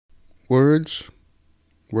words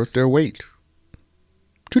worth their weight.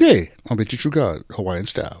 Today on Bet You True God, Hawaiian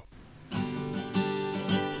Style.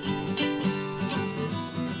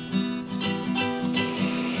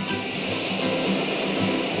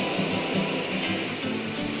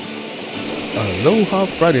 Aloha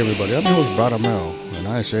Friday, everybody. I'm your host, Brother Mel, and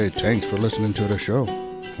I say thanks for listening to the show.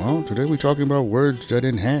 Well, today we're talking about words that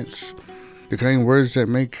enhance, the kind of words that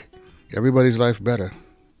make everybody's life better.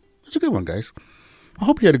 It's a good one, guys. I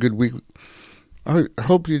hope you had a good week. I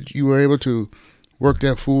hope you were able to work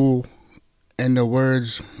that fool and the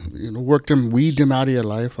words, work them, weed them out of your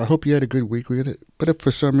life. I hope you had a good week with it. But if for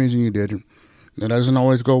some reason you didn't, it doesn't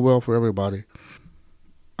always go well for everybody.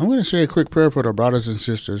 I'm going to say a quick prayer for the brothers and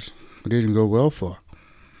sisters who didn't go well for.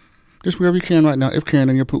 Just wherever you can right now, if can,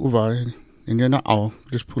 in your pu'uvai, and you're not all,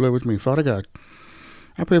 just pull it with me. Father God,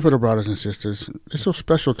 I pray for the brothers and sisters. They're so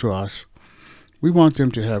special to us. We want them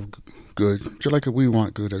to have good, just like we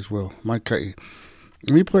want good as well. Mike Kai.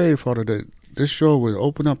 And we pray, Father, that this show will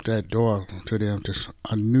open up that door to them, to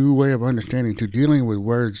a new way of understanding, to dealing with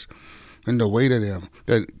words and the way to them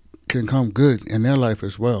that can come good in their life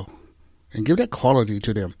as well. And give that quality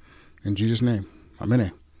to them. In Jesus' name.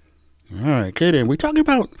 Amen. All right, okay then. We're talking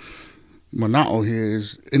about mana'o here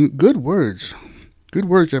is in good words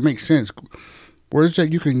that make sense. Words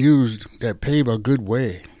that you can use that pave a good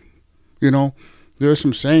way. There are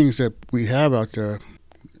some sayings that we have out there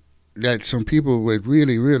that some people with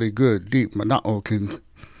really, really good, deep mana'o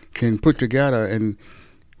can put together, and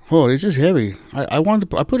it's just heavy. I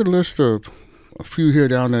put a list of a few here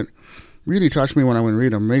down that really touched me when I went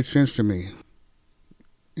read them, made sense to me.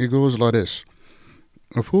 It goes like this.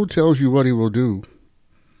 A fool tells you what he will do.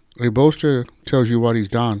 A boaster tells you what he's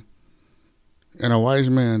done. And a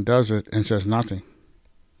wise man does it and says nothing.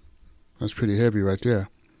 That's pretty heavy right there.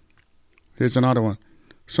 Here's another one.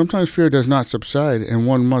 Sometimes fear does not subside, and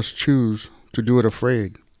one must choose to do it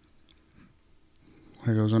afraid.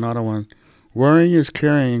 Here goes another one. Worrying is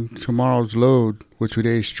carrying tomorrow's load with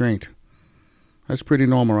today's strength. That's pretty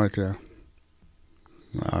normal right there.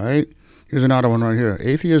 All right. Here's another one right here.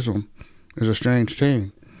 Atheism is a strange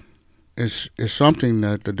thing. It's something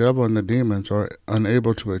that the devil and the demons are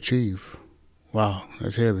unable to achieve. Wow,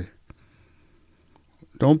 that's heavy.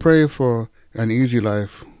 Don't pray for an easy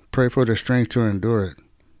life. Pray for the strength to endure it.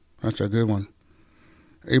 That's a good one.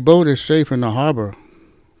 A boat is safe in the harbor,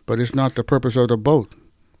 but it's not the purpose of the boat.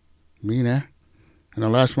 Mean that? And the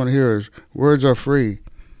last one here is, words are free.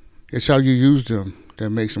 It's how you use them that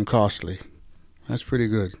makes them costly. That's pretty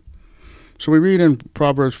good. So we read in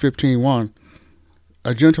Proverbs 15:1,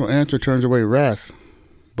 a gentle answer turns away wrath,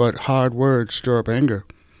 but hard words stir up anger.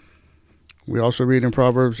 We also read in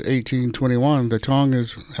Proverbs 18:21, the tongue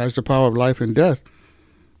has the power of life and death,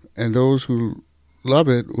 and those who love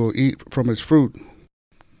it will eat from its fruit.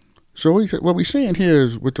 So what we're saying here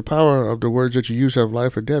is, with the power of the words that you use have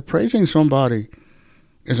life or death, praising somebody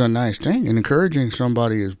is a nice thing, and encouraging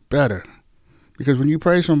somebody is better. Because when you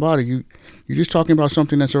praise somebody, you're just talking about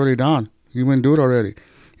something that's already done. You wouldn't do it already.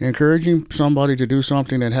 Encouraging somebody to do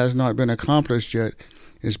something that has not been accomplished yet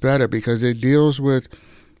is better, because it deals with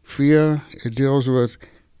fear. It deals with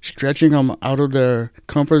stretching them out of their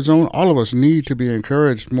comfort zone. All of us need to be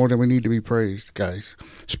encouraged more than we need to be praised, guys.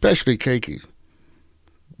 Especially keiki.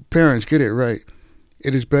 Parents, get it right.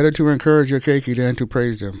 It is better to encourage your keiki than to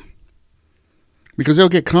praise them. Because they'll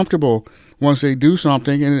get comfortable once they do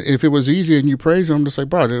something. And if it was easy and you praise them, it's like,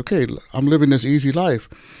 brother, okay, I'm living this easy life.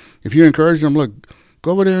 If you encourage them, look,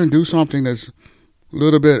 go over there and do something that's a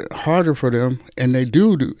little bit harder for them, and they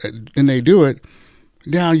do it,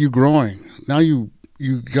 now you're growing. Now you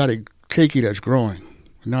got a keiki that's growing,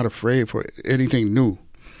 not afraid for anything new.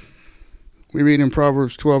 We read in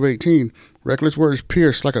Proverbs 12:18, reckless words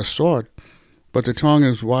pierce like a sword, but the tongue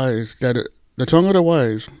is wise. The tongue of the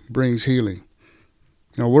wise brings healing.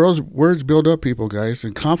 Words build up people, guys,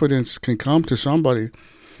 and confidence can come to somebody.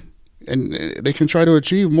 And they can try to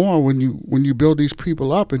achieve more when you build these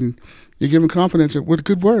people up and you give them confidence with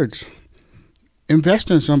good words. Invest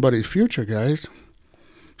in somebody's future, guys.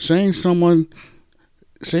 Saying something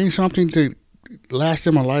to last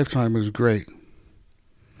them a lifetime is great.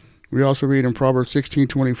 We also read in Proverbs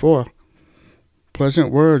 16:24,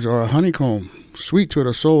 pleasant words are a honeycomb, sweet to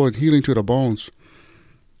the soul and healing to the bones.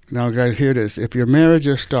 Now, guys, hear this. If your marriage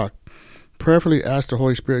is stuck, prayerfully ask the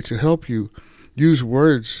Holy Spirit to help you use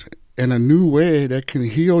words in a new way that can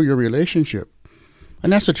heal your relationship.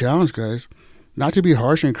 And that's the challenge, guys. Not to be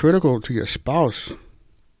harsh and critical to your spouse.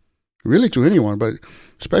 Really to anyone, but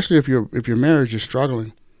especially if your marriage is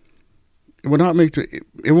struggling. It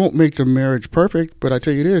won't make the marriage perfect, but I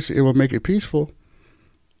tell you this, it will make it peaceful.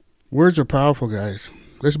 Words are powerful, guys.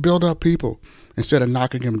 Let's build up people instead of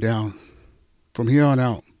knocking them down from here on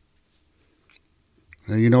out.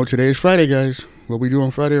 And you know, today is Friday, guys. What we do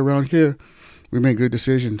on Friday around here, we make good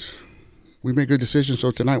decisions. We make good decisions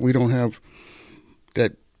so tonight we don't have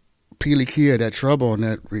that pilikia, that trouble and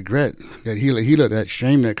that regret, that hila, that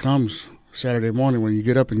shame that comes Saturday morning when you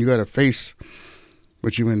get up and you got to face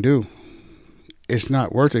what you been do. It's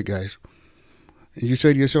not worth it, guys. And you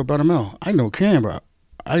say to yourself, Brother Mel, I know Canberra.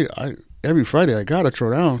 I every Friday I got to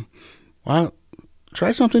throw down. Well,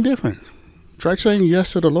 try something different. Try saying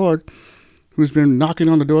yes to the Lord who's been knocking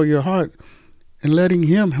on the door of your heart and letting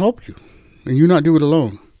him help you. And you not do it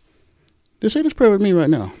alone. Just say this prayer with me right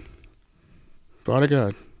now. Father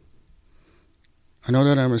God, I know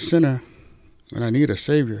that I'm a sinner and I need a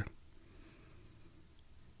Savior.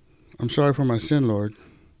 I'm sorry for my sin, Lord,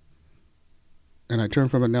 and I turn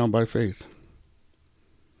from it now by faith.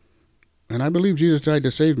 And I believe Jesus died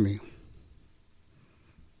to save me.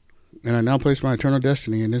 And I now place my eternal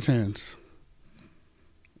destiny in his hands.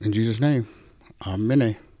 In Jesus' name,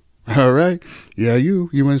 amen. All right. Yeah, you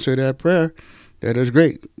wouldn't say that prayer. That is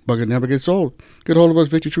great, but it never gets old. Get hold of us,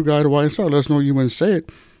 Victory True Guide Hawaii Style. Let us know you wouldn't say it.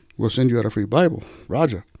 We'll send you out a free Bible.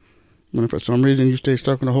 Roger. And if for some reason you stay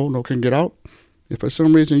stuck in a hole, no can get out, if for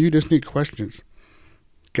some reason you just need questions,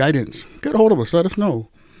 guidance, get a hold of us. Let us know.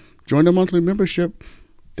 Join the monthly membership.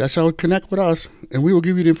 That's how to connect with us, and we will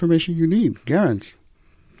give you the information you need. Guaranteed.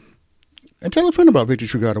 And tell a friend about Victory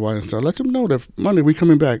True Guide Hawaii Style. Let them know that Monday we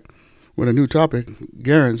coming back with a new topic.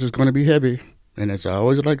 Guaranteed is going to be heavy. And as I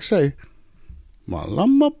always like to say,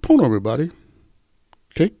 Malama Pono, everybody.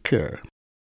 Take care.